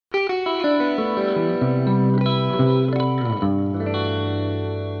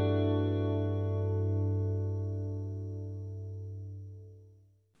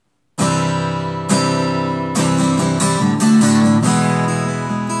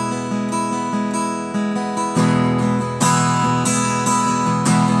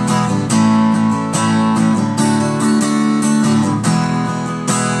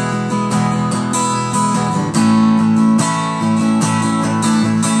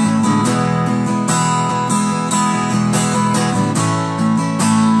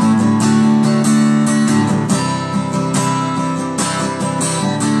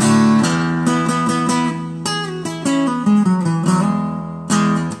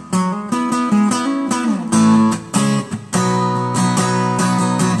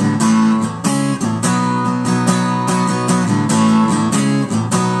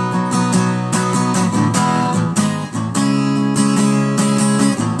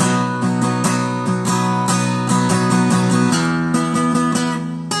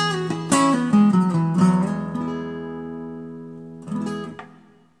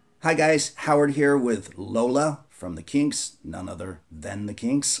Hi guys, Howard here with Lola from the Kinks, none other than the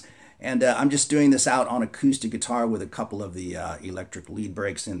Kinks. And I'm just doing this out on acoustic guitar with a couple of the electric lead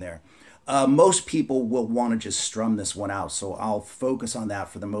breaks in there. Most people will want to just strum this one out, so I'll focus on that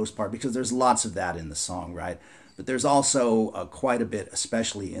for the most part because there's lots of that in the song, right? But there's also quite a bit,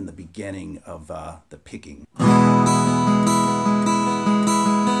 especially in the beginning of the picking.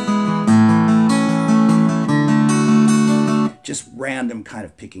 Just random kind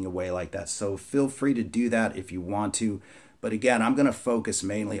of picking away like that. So feel free to do that if you want to. But again, I'm going to focus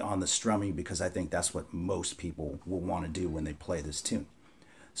mainly on the strumming because I think that's what most people will want to do when they play this tune.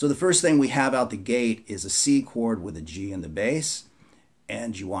 So the first thing we have out the gate is a C chord with a G in the bass.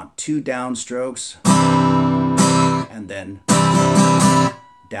 And you want 2 downstrokes. And then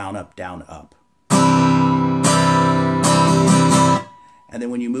down, up, down, up. And then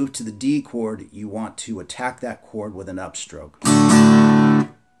when you move to the D chord, you want to attack that chord with an upstroke.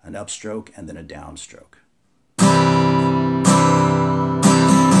 An upstroke and then a downstroke.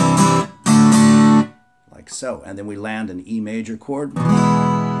 Like so. And then we land an E major chord.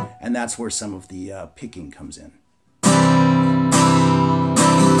 And that's where some of the picking comes in.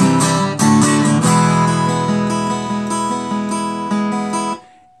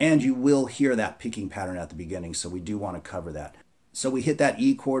 And you will hear that picking pattern at the beginning, so we do want to cover that. So we hit that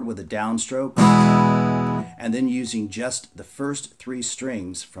E chord with a downstroke, and then using just the first 3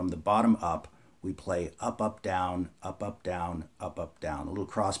 strings from the bottom up, we play up, up, down, up, up, down, up, up, down. A little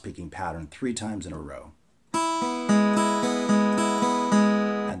cross-picking pattern 3 times in a row.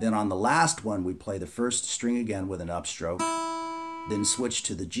 And then on the last one, we play the first string again with an upstroke, then switch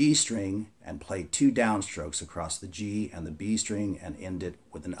to the G string and play 2 downstrokes across the G and the B string and end it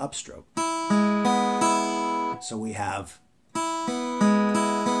with an upstroke. So we have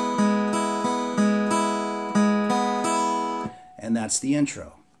and that's the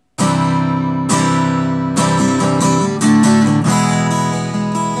intro.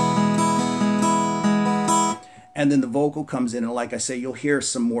 And then the vocal comes in, and like I say, you'll hear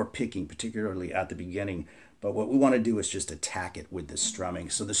some more picking, particularly at the beginning. But what we want to do is just attack it with the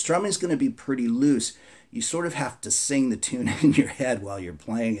strumming. So the strumming is going to be pretty loose. You sort of have to sing the tune in your head while you're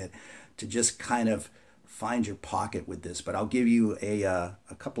playing it to just kind of find your pocket with this. But I'll give you a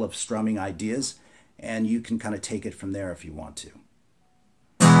couple of strumming ideas, and you can kind of take it from there if you want to.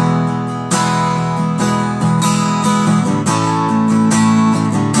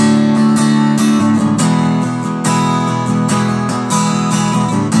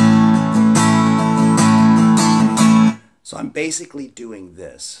 So I'm basically doing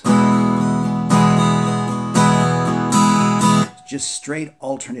this. Just straight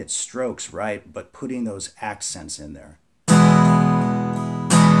alternate strokes, right? But putting those accents in there.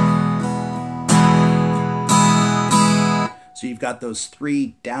 So you've got those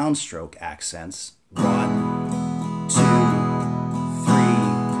 3 downstroke accents. 1, 2, 3,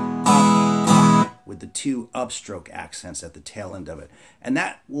 up, with the 2 upstroke accents at the tail end of it. And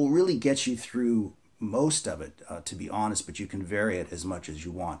that will really get you through most of it, to be honest, but you can vary it as much as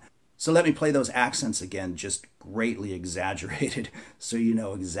you want. So let me play those accents again, just greatly exaggerated, so you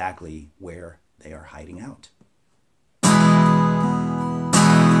know exactly where they are hiding out.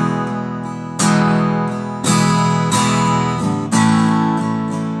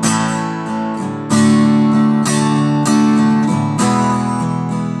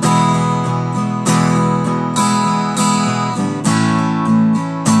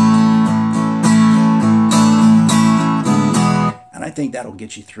 I think that'll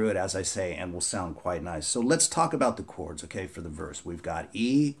get you through it, as I say, and will sound quite nice. So let's talk about the chords, okay, for the verse. We've got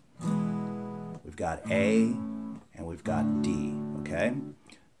E, we've got A, and we've got D, okay?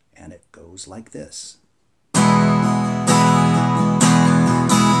 And it goes like this.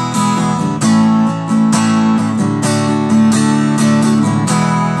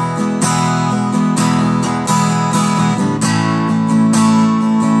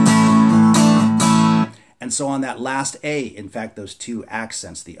 So on that last A, in fact, those 2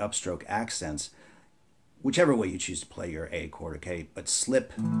 accents, the upstroke accents, whichever way you choose to play your A chord, okay, but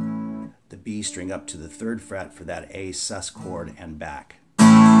slip the B string up to the 3rd fret for that A sus chord and back.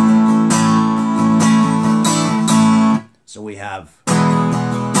 So we have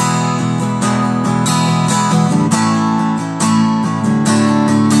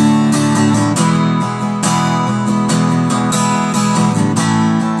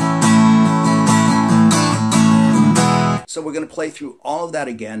So we're going to play through all of that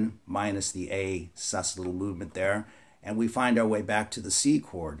again, minus the A sus little movement there, and we find our way back to the C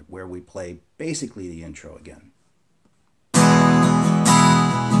chord, where we play basically the intro again.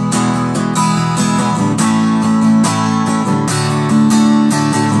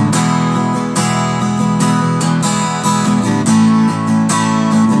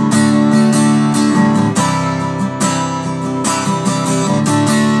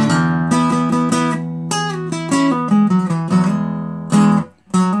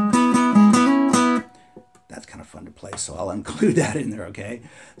 include that in there, okay?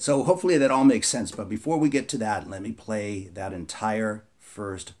 So hopefully that all makes sense. But before we get to that, let me play that entire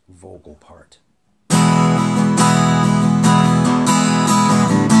first vocal part.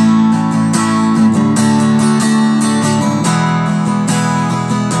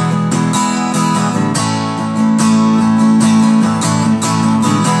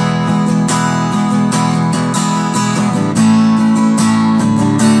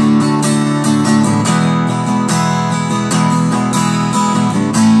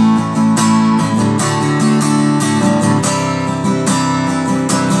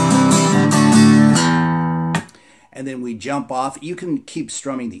 And then we jump off. You can keep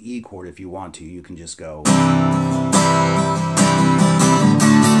strumming the E chord if you want to. You can just go. And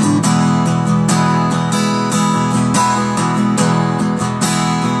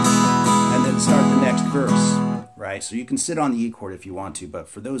then start the next verse, right? So you can sit on the E chord if you want to, but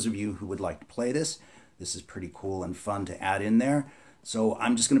for those of you who would like to play this, this is pretty cool and fun to add in there. So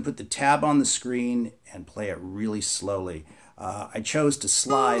I'm just going to put the tab on the screen and play it really slowly. I chose to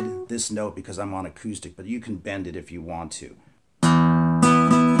slide this note because I'm on acoustic, but you can bend it if you want to.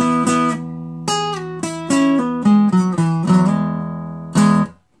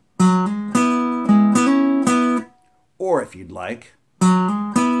 Or if you'd like,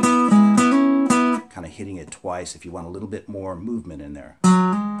 kind of hitting it twice if you want a little bit more movement in there.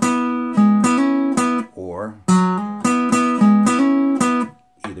 Or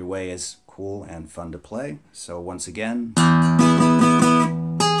either way is cool and fun to play. So once again.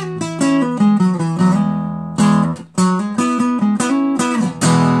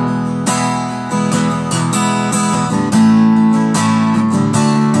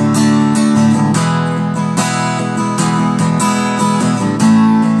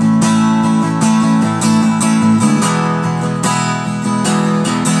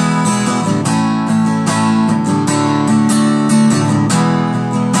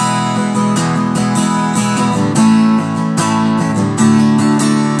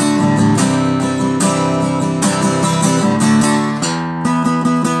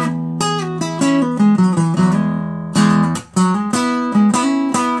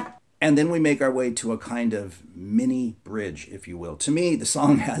 And then we make our way to a kind of mini bridge, if you will. To me, the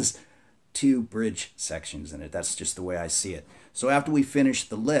song has two bridge sections in it. That's just the way I see it. So after we finish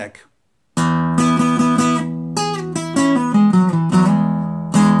the lick,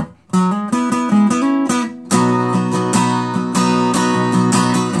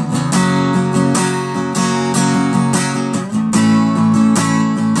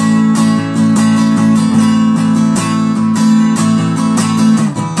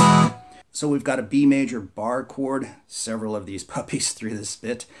 so we've got a B major bar chord, several of these puppies through this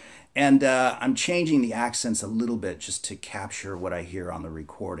bit, and I'm changing the accents a little bit just to capture what I hear on the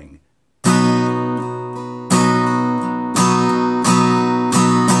recording.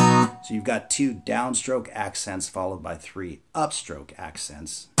 So you've got two downstroke accents followed by three upstroke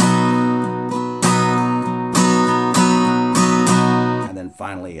accents. And then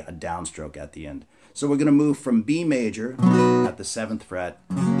finally a downstroke at the end. So we're going to move from B major at the 7th fret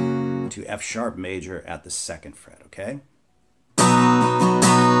to F sharp major at the 2nd fret, okay?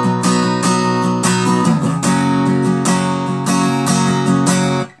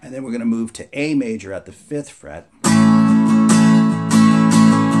 And then we're going to move to A major at the 5th fret.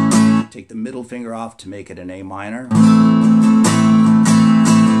 Take the middle finger off to make it an A minor.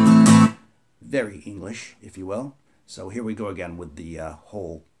 Very English, if you will. So here we go again with the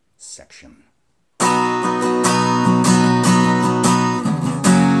whole section.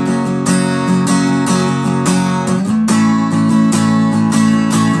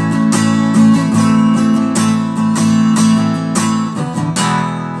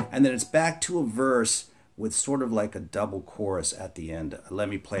 And then it's back to a verse with sort of like a double chorus at the end. Let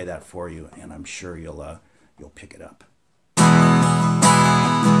me play that for you, and I'm sure you'll pick it up.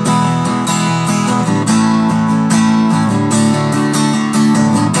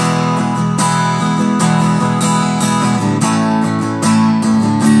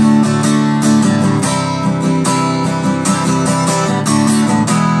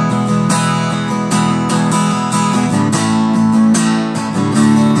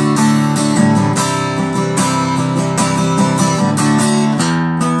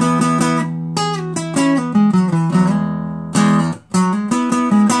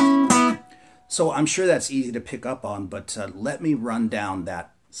 So I'm sure that's easy to pick up on, but let me run down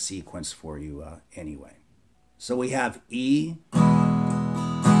that sequence for you anyway. So we have E,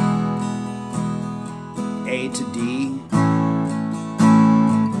 A to D,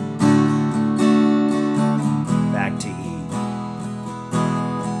 back to E.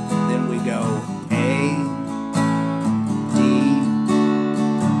 Then we go A, D,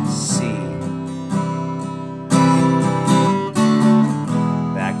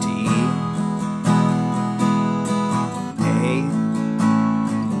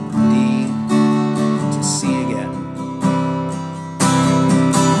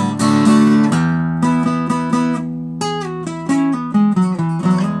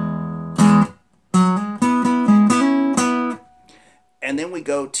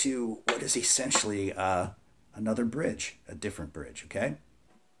 to what is essentially another bridge, a different bridge, okay?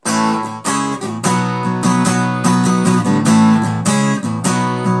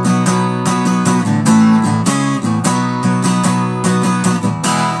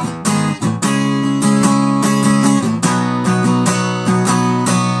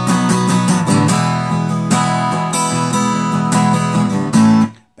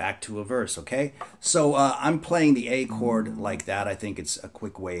 To a verse, okay? So I'm playing the A chord like that. I think it's a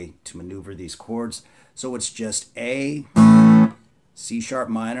quick way to maneuver these chords. So it's just A, C sharp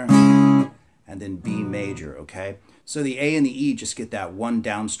minor, and then B major, okay? So the A and the E just get that one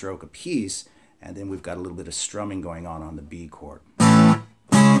downstroke apiece, and then we've got a little bit of strumming going on the B chord.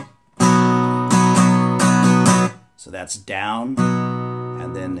 So that's down,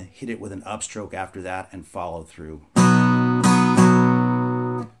 and then hit it with an upstroke after that and follow through.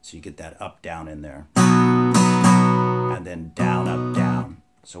 So you get that up, down in there. And then down, up, down.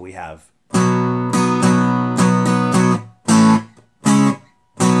 So we have... And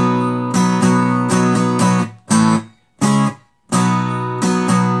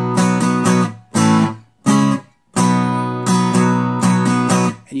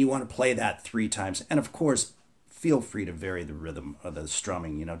you want to play that 3 times. And of course, feel free to vary the rhythm of the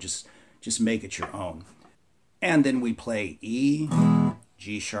strumming, you know, just make it your own. And then we play E,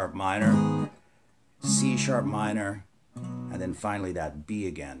 G sharp minor, C sharp minor, and then finally that B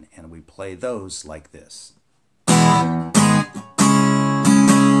again. And we play those like this.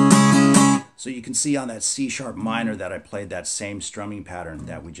 So you can see on that C sharp minor that I played that same strumming pattern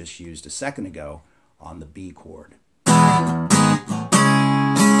that we just used a second ago on the B chord.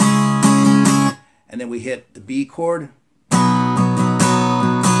 And then we hit the B chord.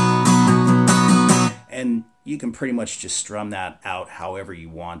 And you can pretty much just strum that out however you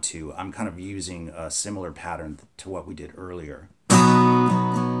want to. I'm kind of using a similar pattern to what we did earlier.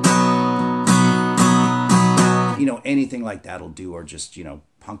 You know, anything like that'll do, or just, you know,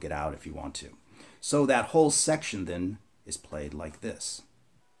 punk it out if you want to. So that whole section then is played like this.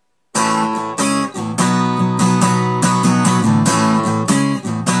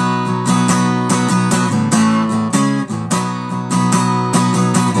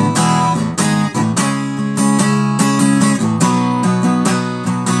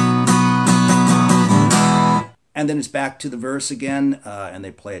 And then it's back to the verse again, and they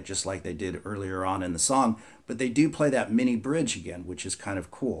play it just like they did earlier on in the song. But they do play that mini bridge again, which is kind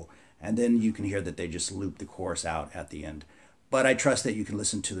of cool. And then you can hear that they just loop the chorus out at the end. But I trust that you can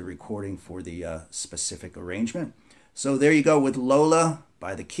listen to the recording for the specific arrangement. So there you go with Lola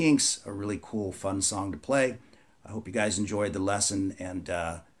by the Kinks, a really cool, fun song to play. I hope you guys enjoyed the lesson, and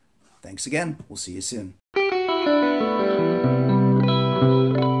thanks again. We'll see you soon.